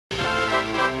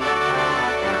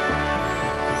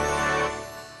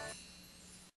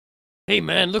Hey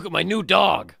man, look at my new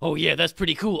dog. Oh yeah, that's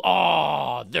pretty cool.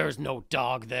 Aw, there's no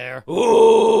dog there.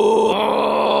 Oh.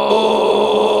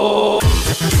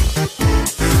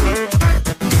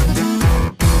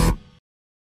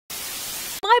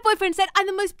 My boyfriend said I'm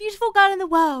the most beautiful girl in the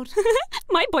world.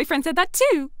 My boyfriend said that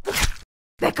too.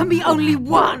 There can be only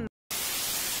one.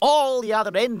 All the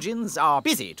other engines are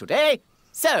busy today,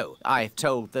 so I've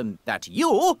told them that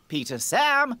you, Peter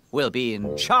Sam, will be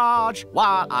in charge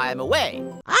while I'm away.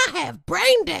 I have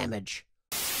brain damage.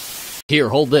 Here,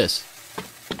 hold this.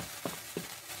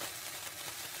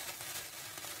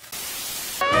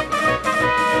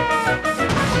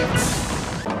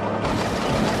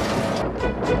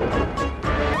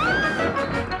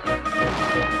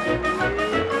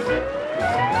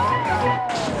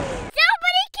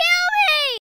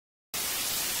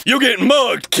 You're getting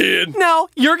mugged, kid! No,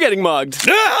 you're getting mugged.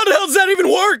 How the hell does that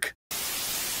even work?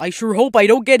 I sure hope I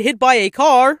don't get hit by a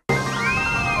car.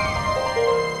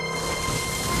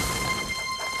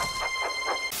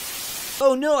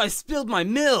 Oh no, I spilled my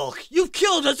milk. You've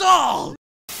killed us all.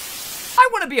 I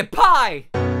want to be a pie!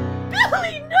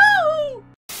 Billy, no!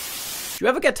 Do you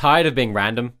ever get tired of being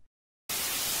random?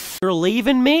 You're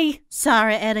leaving me?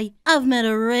 Sorry, Eddie. I've met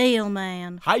a real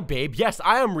man. Hi, babe. Yes,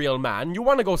 I am real man. You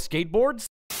want to go skateboards?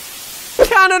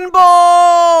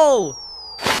 Cannonball!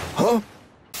 Huh?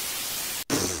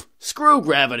 Screw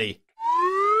gravity.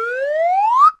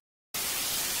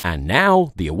 And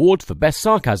now, the award for best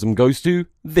sarcasm goes to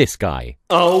this guy.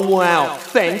 Oh wow,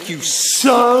 thank you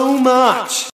so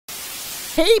much!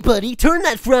 Hey buddy, turn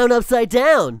that frown upside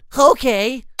down.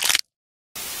 Okay.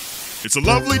 It's a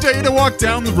lovely day to walk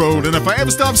down the road, and if I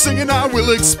ever stop singing, I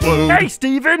will explode. Hey,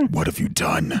 Steven! What have you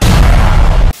done?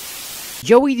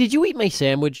 Joey, did you eat my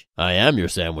sandwich? I am your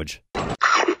sandwich.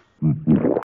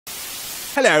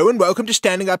 Hello and welcome to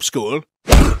Standing Up School.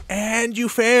 And you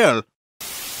fail.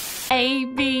 A,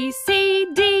 B, C,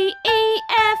 D, E,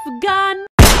 F, gun.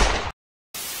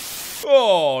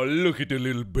 Oh, look at the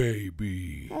little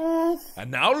baby. And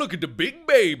now look at the big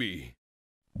baby.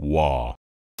 Wow.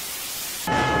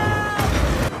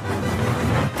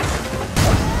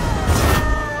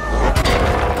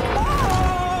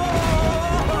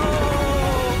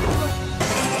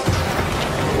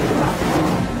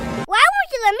 Why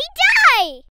won't you let me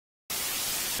die?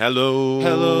 Hello.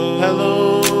 Hello.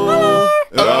 Hello. Hello.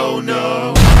 Oh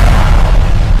no.